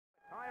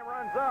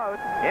out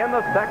in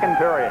the second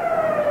period.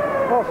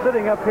 Well,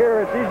 sitting up here,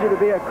 it's easy to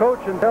be a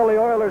coach and tell the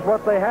Oilers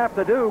what they have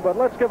to do, but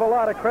let's give a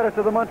lot of credit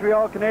to the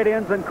Montreal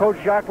Canadiens and Coach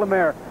Jacques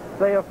Lemaire.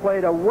 They have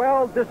played a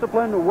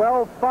well-disciplined,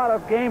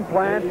 well-thought-of game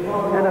plan,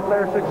 and if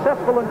they're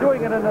successful in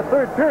doing it in the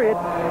third period,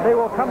 they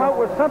will come out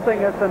with something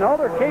as an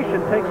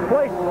altercation takes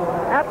place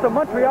at the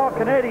Montreal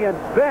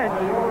Canadiens bench.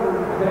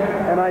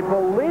 And I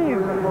believe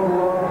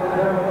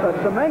that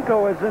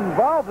Semenko is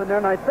involved in there,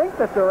 and I think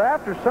that they're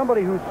after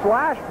somebody who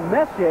slashed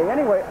Messier.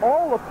 Anyway,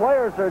 all the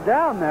players are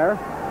down there.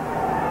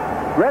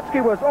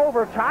 Gretzky was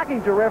over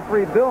talking to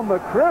referee Bill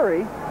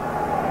McCreary.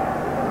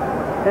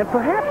 And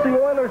perhaps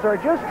the Oilers are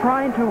just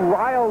trying to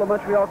rile the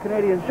Montreal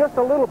Canadiens just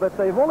a little bit.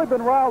 They've only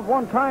been riled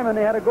one time, and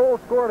they had a goal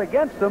scored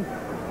against them.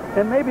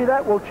 And maybe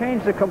that will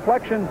change the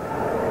complexion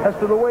as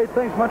to the way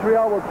things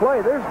Montreal will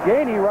play. There's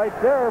Gainey right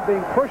there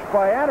being pushed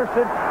by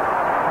Anderson.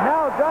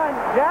 Now John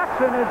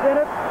Jackson is in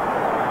it.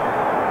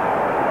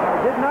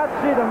 I did not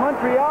see the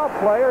Montreal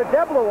player,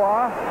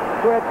 Deblois,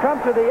 who had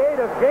come to the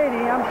aid of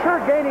Gainey. I'm sure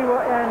Gainey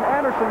and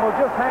Anderson will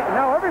just hang.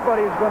 Now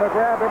everybody's going to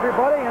grab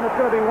everybody, and it's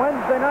going to be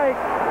Wednesday night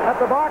at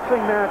the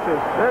boxing matches.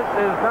 This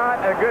is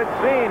not a good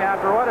scene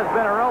after what has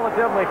been a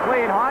relatively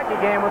clean hockey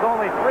game with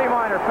only 3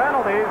 minor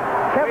penalties.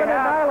 Kevin and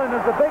Nilan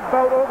is the big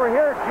bout over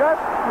here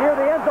just near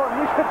the end zone.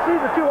 You should see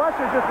the two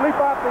ushers just leap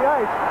off the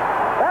ice.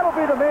 That'll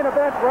be the main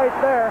event right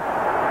there.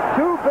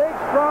 Two big,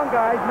 strong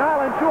guys.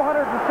 Nilan,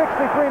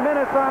 263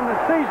 minutes on the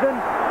season,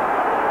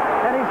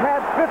 and he's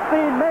had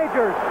 15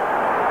 majors.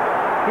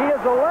 He is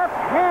a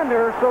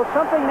left-hander, so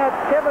something that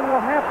Kevin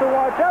will have to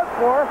watch out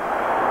for.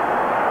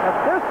 At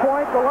this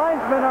point, the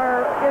linesmen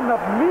are in the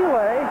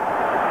melee.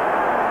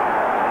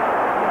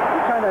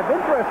 I'm kind of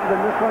interested in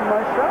this one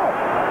myself.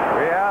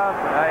 We have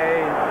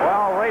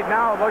well, right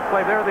now it looks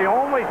like they're the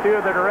only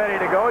two that are ready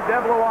to go.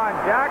 Deblois and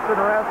Jackson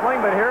wrestling,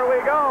 but here we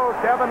go.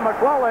 Kevin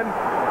McClelland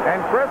and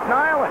Chris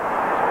Nilan.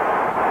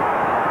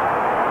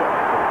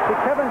 See,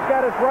 Kevin's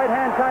got his right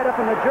hand tied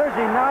up in the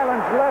jersey.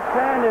 Nyland's left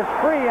hand is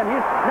free, and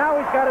now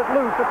he's got it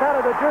loose. It's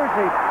out of the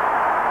jersey.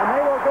 And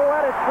they will go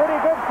at it pretty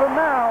good from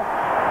now.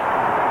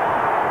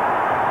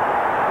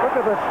 Look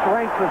at the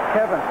strength of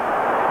Kevin.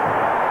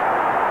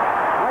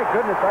 My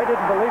goodness, I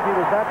didn't believe he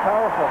was that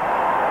powerful.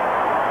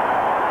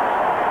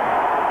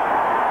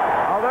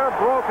 Well, they're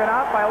broken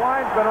up by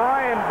linesman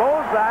Ryan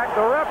Bozak.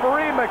 The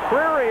referee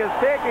McCreary is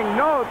taking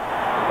notes,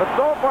 but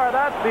so far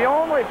that's the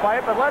only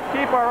fight. But let's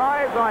keep our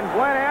eyes on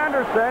Glenn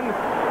Anderson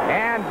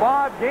and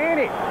Bob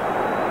Gainey.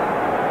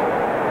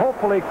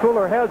 Hopefully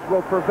cooler heads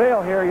will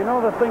prevail here. You know,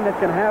 the thing that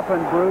can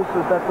happen, Bruce,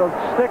 is that the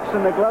sticks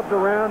and the gloves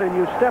around, and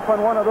you step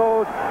on one of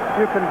those,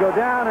 you can go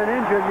down and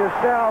injure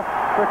yourself,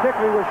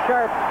 particularly with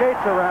sharp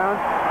skates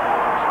around.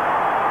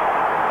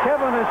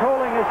 Kevin is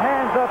holding his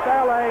hands up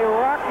a la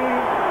Rocky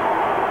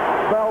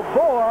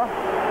Balboa,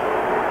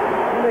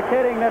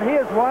 indicating that he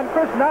has won.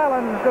 Chris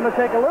Nilan is going to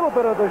take a little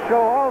bit of the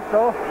show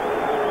also,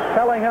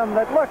 telling him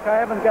that, look, I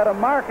haven't got a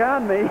mark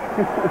on me.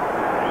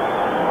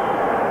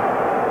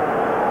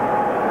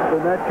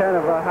 In that kind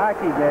of a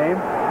hockey game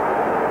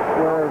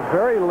where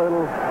very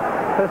little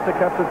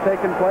fisticuffs have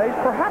taken place,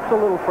 perhaps a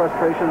little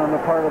frustration on the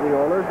part of the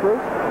Oilers,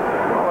 Bruce.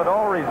 Well, it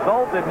all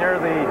resulted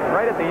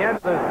right at the end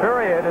of this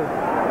period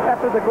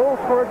after the goal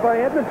scored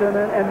by Edmonton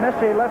and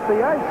Messier left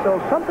the ice.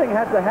 So something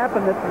had to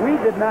happen that we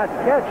did not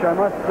catch. I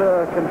must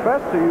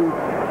confess to you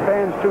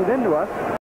fans tuned into us.